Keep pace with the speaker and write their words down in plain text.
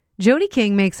Jodi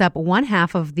King makes up one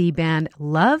half of the band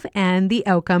Love and the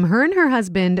Outcome. Her and her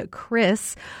husband,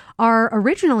 Chris, are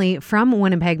originally from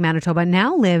Winnipeg, Manitoba,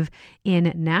 now live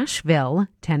in Nashville,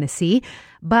 Tennessee.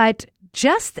 But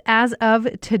just as of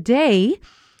today,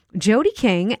 Jodi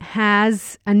King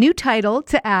has a new title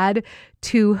to add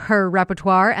to her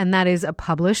repertoire, and that is a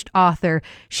published author.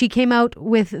 She came out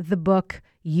with the book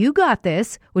You Got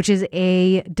This, which is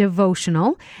a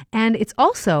devotional, and it's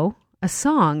also a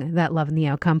song that Love and the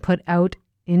Outcome put out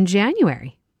in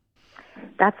January.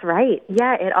 That's right.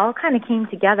 Yeah, it all kind of came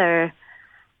together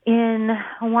in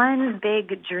one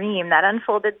big dream that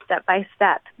unfolded step by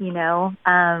step.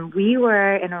 We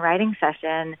were in a writing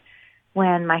session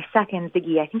when my second,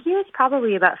 Ziggy, I think he was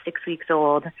probably about 6 weeks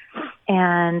old,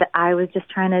 and I was just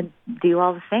trying to do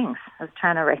all the things. I was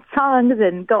trying to write songs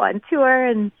and go on tour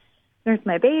and nurse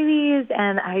my babies,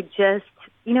 and I just,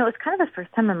 it was kind of the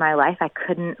first time in my life I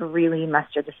couldn't really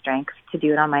muster the strength to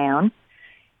do it on my own.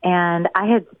 And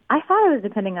I thought I was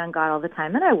depending on God all the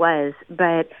time, and I was,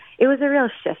 but it was a real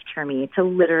shift for me to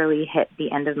literally hit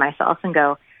the end of myself and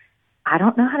go, I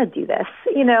don't know how to do this,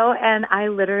 and I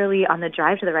literally, on the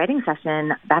drive to the writing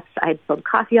session, I spilled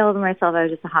coffee all over myself. I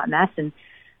was just a hot mess, and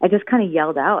I just kind of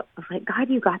yelled out. I was like, God,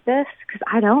 you got this? Because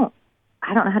I don't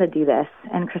know how to do this.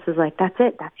 And Chris was like, that's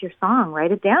it. That's your song.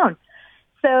 Write it down.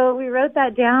 So we wrote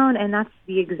that down, and that's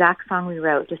the exact song we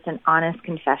wrote, just an honest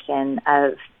confession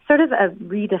of sort of a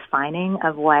redefining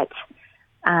of what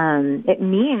it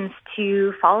means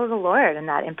to follow the Lord, and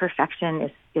that imperfection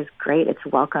is great. It's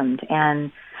welcomed.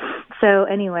 And so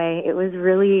anyway, it was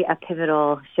really a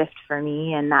pivotal shift for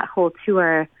me, and that whole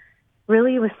tour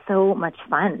really was so much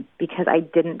fun because I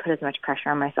didn't put as much pressure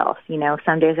on myself.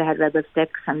 Some days I had red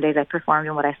lipstick, some days I performed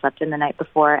in what I slept in the night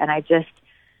before, and I just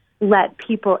let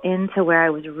people into where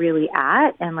I was really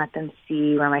at and let them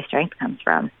see where my strength comes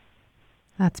from.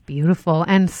 That's beautiful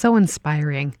and so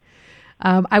inspiring.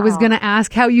 I was going to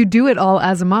ask how you do it all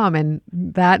as a mom, and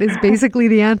that is basically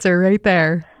the answer right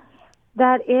there.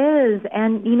 That is.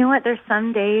 And you know what? There's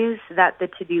some days that the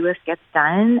to-do list gets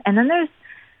done, and then there's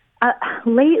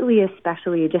lately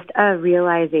especially just a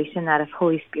realization that if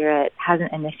Holy Spirit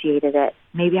hasn't initiated it,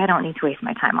 maybe I don't need to waste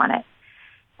my time on it.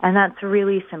 And that's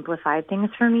really simplified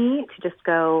things for me to just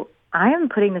go, I am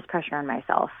putting this pressure on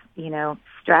myself.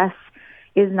 Stress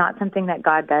is not something that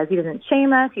God does. He doesn't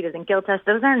shame us. He doesn't guilt us.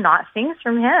 Those are not things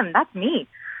from Him. That's me.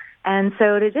 And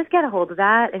so to just get a hold of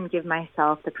that and give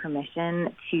myself the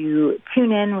permission to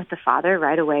tune in with the Father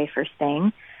right away first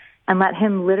thing and let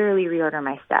Him literally reorder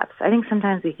my steps. I think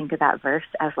sometimes we think of that verse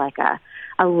as like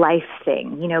a life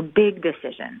thing, big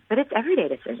decision. But it's everyday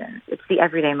decisions. It's the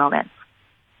everyday moments.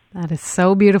 That is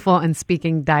so beautiful and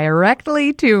speaking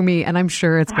directly to me, and I'm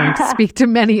sure it's going to speak to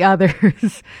many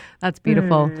others. That's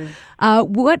beautiful.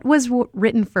 What was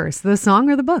written first, the song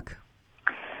or the book?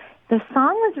 The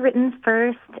song was written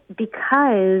first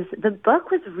because the book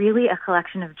was really a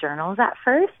collection of journals at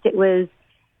first. It was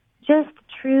just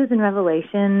truths and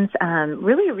revelations,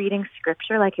 really reading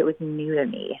scripture like it was new to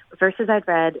me. Verses I'd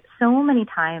read so many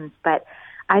times, but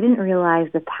I didn't realize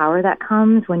the power that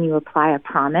comes when you apply a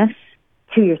promise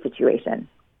to your situation.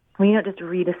 When you don't just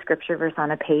read a scripture verse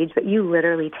on a page, but you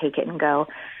literally take it and go,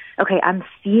 okay, I'm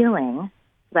feeling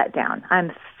let down.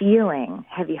 I'm feeling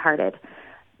heavy-hearted.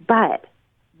 But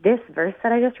this verse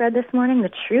that I just read this morning, the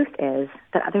truth is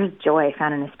that there's joy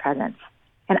found in His presence.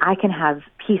 And I can have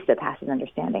peace that passes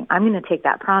understanding. I'm going to take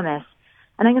that promise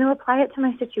and I'm going to apply it to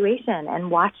my situation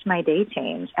and watch my day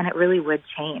change. And it really would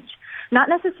change. Not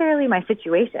necessarily my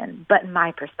situation, but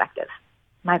my perspective.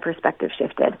 My perspective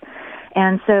shifted.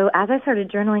 And so as I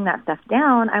started journaling that stuff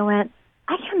down, I went,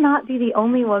 I cannot be the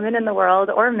only woman in the world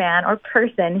or man or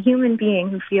person, human being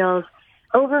who feels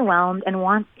overwhelmed and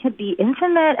wants to be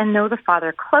intimate and know the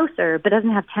Father closer, but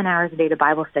doesn't have 10 hours a day to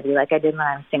Bible study like I did when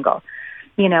I was single,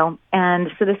 And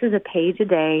so this is a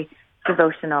page-a-day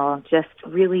devotional, just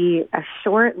really a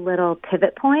short little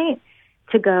pivot point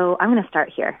to go, I'm going to start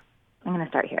here.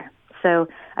 So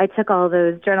I took all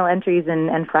those journal entries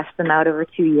and fleshed them out over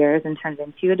 2 years and turned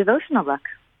into a devotional book.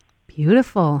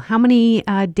 Beautiful. How many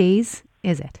days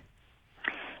is it?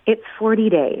 It's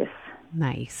 40 days.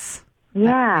 Nice.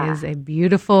 Yeah. That is a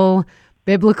beautiful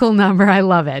biblical number. I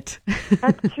love it.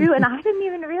 That's true. And I didn't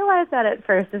even realize that at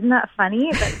first. Isn't that funny?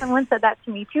 But someone said that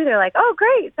to me too. They're like, oh,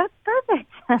 great. That's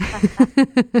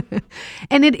perfect.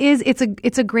 And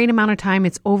it's a great amount of time.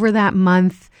 It's over that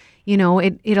month.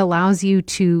 It allows you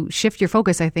to shift your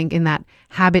focus, I think, in that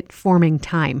habit forming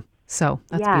time. So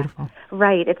that's beautiful.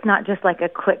 Right. It's not just like a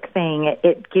quick thing.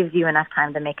 It gives you enough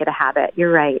time to make it a habit.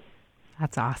 You're right.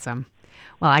 That's awesome.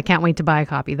 Well, I can't wait to buy a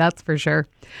copy. That's for sure.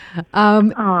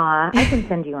 Aw, I can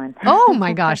send you one. Oh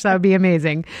my gosh, that would be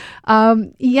amazing.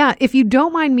 Yeah, if you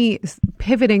don't mind me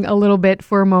pivoting a little bit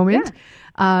for a moment,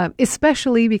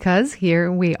 especially because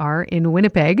here we are in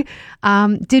Winnipeg.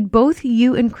 Did both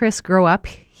you and Chris grow up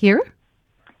here?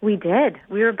 We did.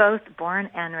 We were both born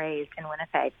and raised in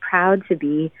Winnipeg. Proud to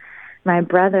be. My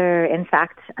brother, in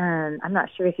fact, I'm not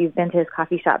sure if you've been to his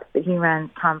coffee shops, but he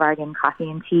runs Tom Bargain Coffee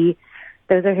and Tea.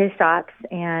 Those are his shops.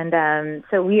 And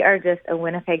so we are just a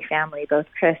Winnipeg family, both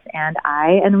Chris and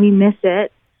I, and we miss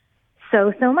it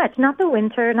so much. Not the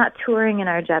winter, not touring in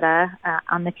our Jetta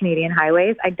on the Canadian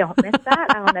highways. I don't miss that.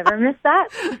 I will never miss that.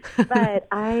 But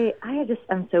I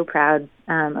am so proud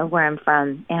of where I'm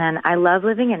from. And I love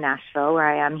living in Nashville, where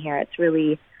I am here. It's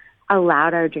really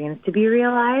allowed our dreams to be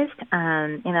realized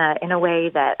in a way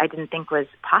that I didn't think was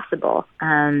possible.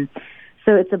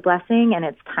 So it's a blessing, and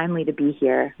it's timely to be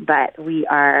here, but we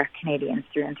are Canadians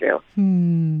through and through.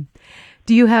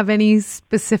 Do you have any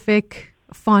specific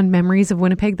fond memories of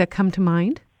Winnipeg that come to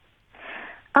mind?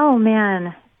 Oh,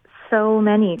 man, so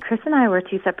many. Chris and I were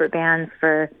two separate bands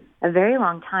for a very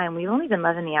long time. We've only been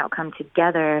loving the outcome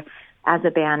together as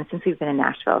a band since we've been in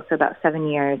Nashville, so about 7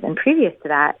 years. And previous to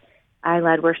that, I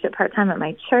led worship part-time at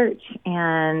my church,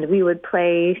 and we would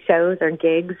play shows or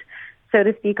gigs, so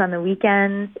to speak, on the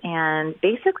weekends, and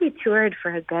basically toured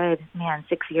for a good,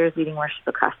 6 years leading worship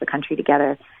across the country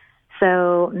together.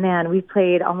 So, we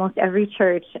played almost every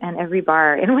church and every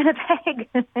bar in Winnipeg.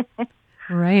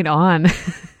 Right on.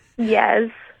 Yes.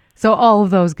 So all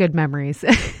of those good memories.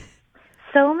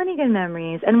 So many good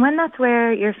memories. And when that's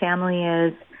where your family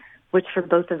is, which for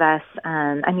both of us,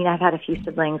 I've had a few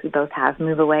siblings we both have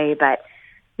move away, but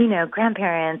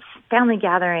grandparents, family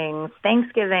gatherings,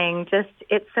 Thanksgiving,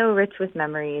 it's so rich with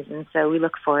memories. And so we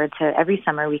look forward to every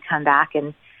summer we come back,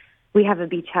 and we have a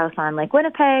beach house on Lake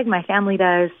Winnipeg. My family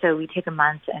does. So we take a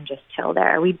month and just chill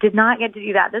there. We did not get to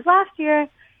do that this last year,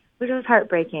 which was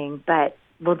heartbreaking, but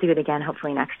we'll do it again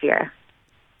hopefully next year.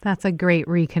 That's a great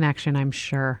reconnection, I'm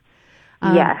sure.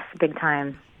 Yes, big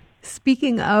time.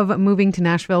 Speaking of moving to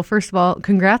Nashville, first of all,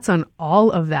 congrats on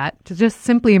all of that. It's just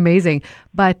simply amazing.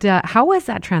 But how was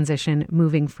that transition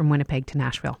moving from Winnipeg to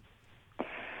Nashville?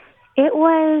 It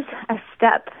was a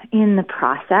step in the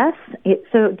process. It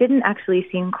didn't actually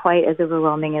seem quite as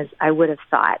overwhelming as I would have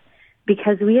thought,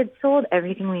 because we had sold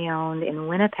everything we owned in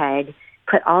Winnipeg,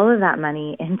 put all of that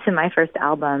money into my first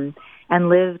album, and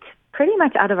lived pretty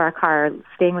much out of our car,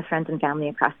 staying with friends and family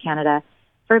across Canada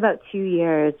for about 2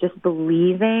 years, just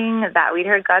believing that we'd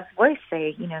heard God's voice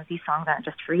say, these songs aren't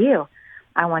just for you.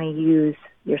 I want to use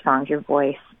your songs, your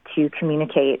voice, to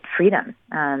communicate freedom,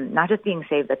 not just being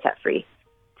saved, but set free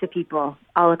to people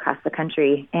all across the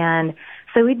country. And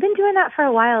so we'd been doing that for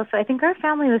a while. So I think our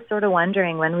family was sort of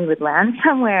wondering when we would land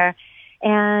somewhere.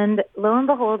 And lo and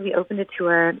behold, we opened a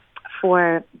tour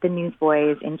for the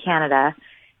Newsboys in Canada.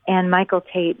 And Michael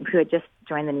Tate, who had just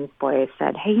joined the Newsboys,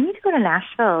 said, hey, you need to go to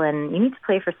Nashville and you need to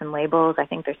play for some labels. I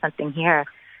think there's something here.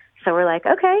 So we're like,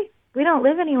 okay, we don't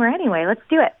live anywhere anyway. Let's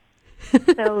do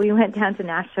it. So we went down to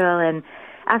Nashville, and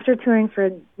after touring for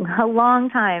a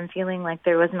long time, feeling like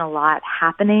there wasn't a lot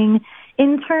happening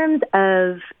in terms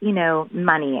of,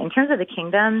 money, in terms of the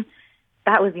kingdom,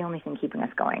 that was the only thing keeping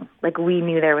us going. Like, we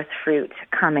knew there was fruit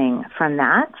coming from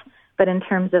that. But in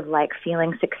terms of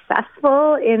feeling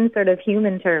successful in sort of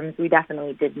human terms, we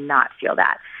definitely did not feel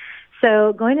that.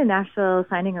 So going to Nashville,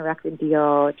 signing a record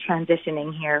deal,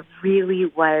 transitioning here really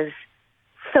was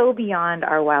so beyond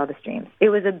our wildest dreams. It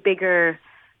was a bigger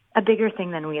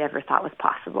thing than we ever thought was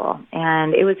possible.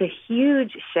 And it was a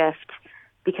huge shift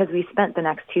because we spent the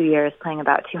next 2 years playing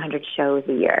about 200 shows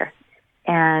a year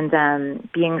and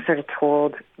being sort of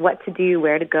told what to do,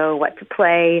 where to go, what to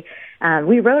play.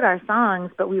 We wrote our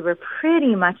songs, but we were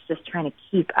pretty much just trying to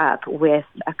keep up with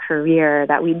a career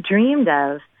that we dreamed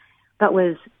of, but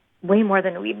was way more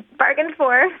than we bargained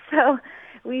for. So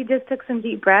we just took some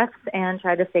deep breaths and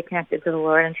tried to stay connected to the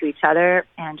Lord and to each other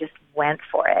and just went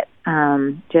for it,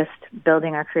 just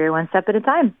building our career one step at a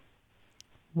time.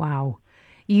 Wow.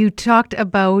 You talked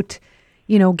about,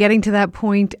 getting to that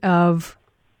point of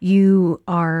you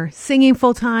are singing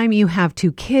full time, you have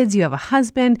 2 kids, you have a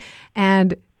husband,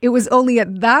 and it was only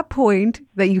at that point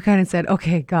that you kind of said,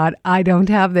 okay, God, I don't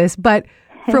have this. But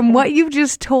from what you've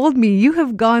just told me, you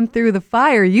have gone through the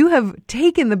fire. You have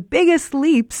taken the biggest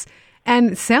leaps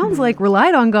and sounds like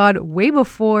relied on God way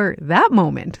before that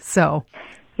moment. So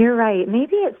you're right.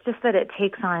 Maybe it's just that it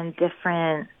takes on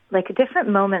different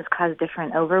moments cause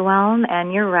different overwhelm.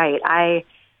 And you're right.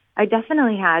 I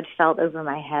definitely had felt over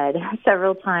my head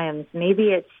several times. Maybe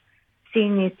it's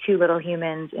seeing these 2 little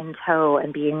humans in tow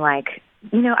and being like,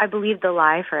 I believed the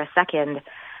lie for a second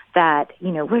that,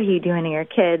 what are you doing to your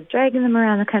kids, dragging them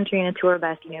around the country in a tour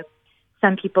bus?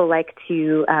 Some people like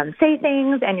to say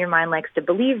things and your mind likes to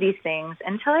believe these things,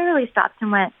 until I really stopped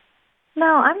and went, no,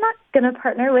 I'm not going to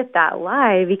partner with that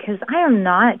lie, because I am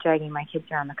not dragging my kids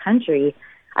around the country.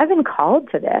 I've been called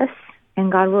to this,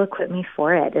 and God will equip me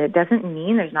for it. It doesn't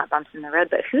mean there's not bumps in the road,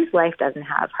 but whose life doesn't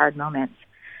have hard moments?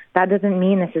 That doesn't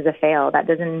mean this is a fail. That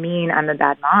doesn't mean I'm a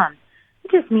bad mom.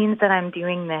 It just means that I'm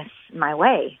doing this my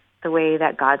way, the way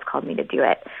that God's called me to do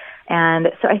it. And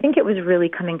so I think it was really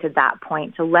coming to that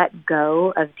point, to let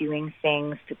go of doing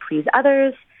things to please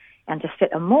others and to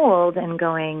fit a mold, and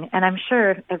going, and I'm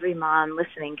sure every mom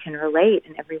listening can relate,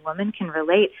 and every woman can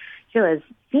relate. I feel as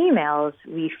females,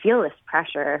 we feel this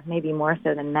pressure, maybe more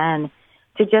so than men,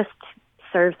 to just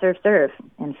serve,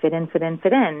 and fit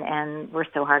in, and we're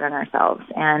so hard on ourselves.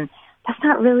 And that's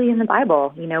not really in the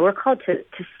Bible. We're called to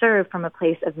serve from a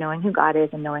place of knowing who God is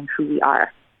and knowing who we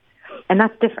are. And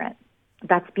that's different.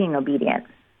 That's being obedient.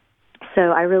 So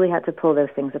I really had to pull those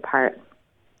things apart.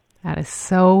 That is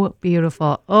so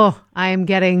beautiful. Oh, I am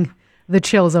getting the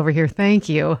chills over here. Thank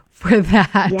you for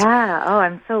that. Yeah. Oh,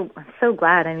 I'm so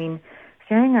glad.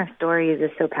 Sharing our stories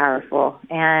is so powerful,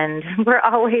 and we're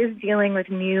always dealing with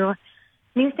new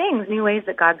things, new ways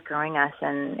that God's growing us,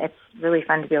 and it's really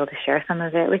fun to be able to share some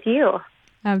of it with you.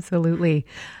 Absolutely.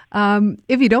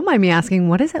 If you don't mind me asking,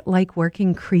 what is it like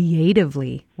working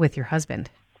creatively with your husband?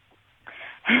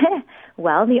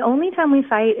 Well, the only time we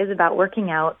fight is about working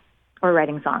out or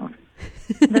writing songs.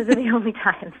 Those are the only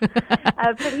times.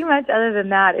 Pretty much other than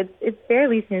that, it's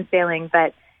fairly smooth sailing.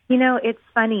 But, it's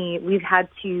funny. We've had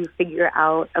to figure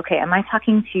out, okay, am I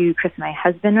talking to Chris, my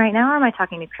husband, right now, or am I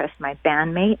talking to Chris, my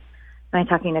bandmate? Am I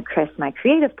talking to Chris, my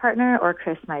creative partner, or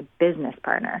Chris, my business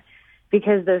partner?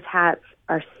 Because those hats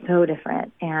are so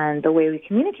different, and the way we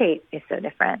communicate is so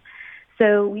different.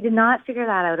 So we did not figure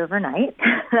that out overnight.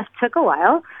 That took a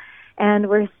while, and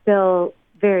we're still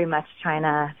very much trying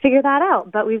to figure that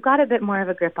out. But we've got a bit more of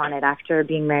a grip on it after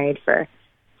being married for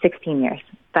 16 years.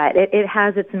 But it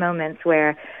has its moments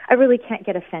where I really can't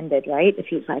get offended, right? If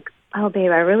he's like, oh,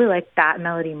 babe, I really like that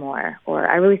melody more, or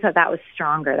I really thought that was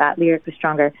stronger, that lyric was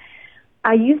stronger.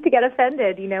 I used to get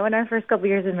offended, in our first couple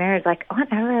years of marriage, like,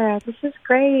 whatever, this is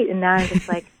great. And now I'm just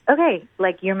like, okay,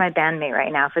 like, you're my bandmate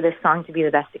right now. For this song to be the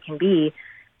best it can be,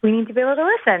 we need to be able to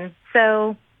listen.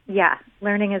 So, yeah,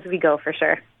 learning as we go for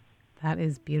sure. That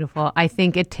is beautiful. I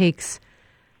think it takes,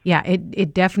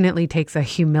 it definitely takes a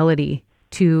humility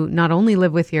to not only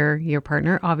live with your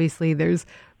partner. Obviously, there's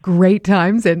great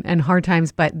times and hard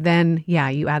times, but then,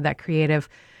 you add that creative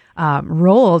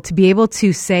role to be able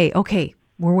to say, okay,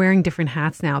 we're wearing different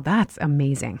hats now. That's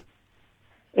amazing.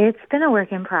 It's been a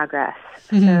work in progress.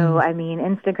 Mm-hmm. So,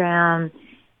 Instagram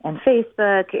and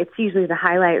Facebook, it's usually the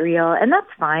highlight reel. And that's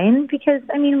fine because,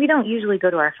 we don't usually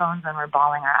go to our phones when we're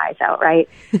bawling our eyes out, right?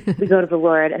 We go to the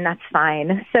Lord, and that's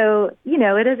fine. So,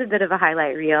 it is a bit of a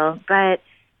highlight reel, but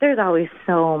there's always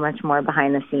so much more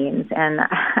behind the scenes. And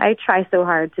I try so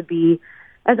hard to be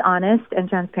as honest and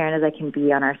transparent as I can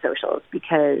be on our socials,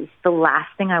 because the last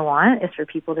thing I want is for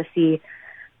people to see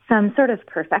some sort of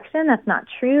perfection that's not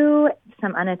true,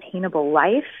 some unattainable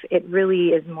life. It really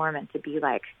is more meant to be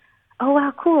like, oh,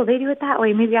 wow, cool, they do it that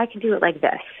way. Maybe I could do it like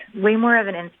this. Way more of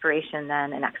an inspiration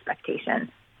than an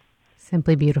expectation.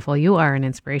 Simply beautiful. You are an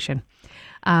inspiration.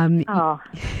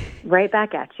 Right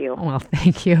back at you. Well,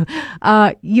 thank you.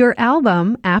 Your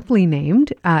album, aptly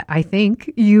named, I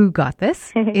think you got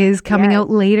this, is coming out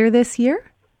later this year?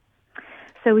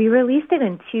 So we released it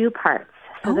in two parts.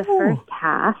 So the first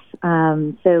half,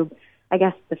 so I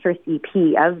guess the first EP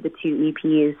of the two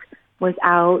EPs was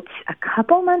out a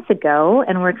couple months ago,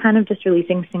 and we're kind of just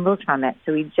releasing singles from it.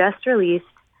 So we just released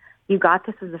You Got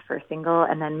This as the first single,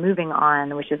 and then Moving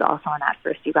On, which is also on that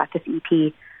first You Got This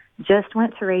EP, just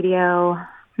went to radio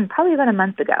probably about a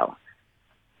month ago.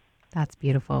 That's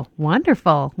beautiful.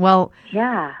 Wonderful. Well,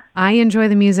 yeah, I enjoy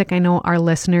the music. I know our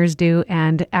listeners do.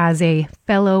 And as a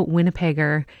fellow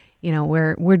Winnipegger,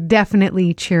 we're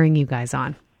definitely cheering you guys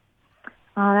on.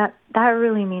 Oh, that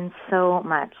really means so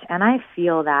much. And I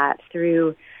feel that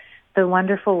through the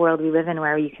wonderful world we live in,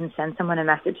 where you can send someone a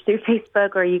message through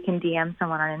Facebook or you can DM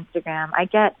someone on Instagram. I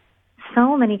get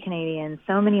so many Canadians,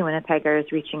 so many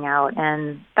Winnipeggers reaching out,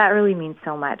 and that really means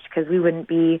so much, because we wouldn't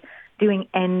be doing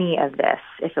any of this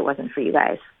if it wasn't for you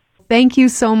guys. Thank you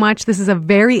so much. This is a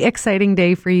very exciting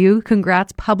day for you.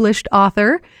 Congrats, published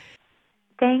author.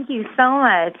 Thank you so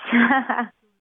much.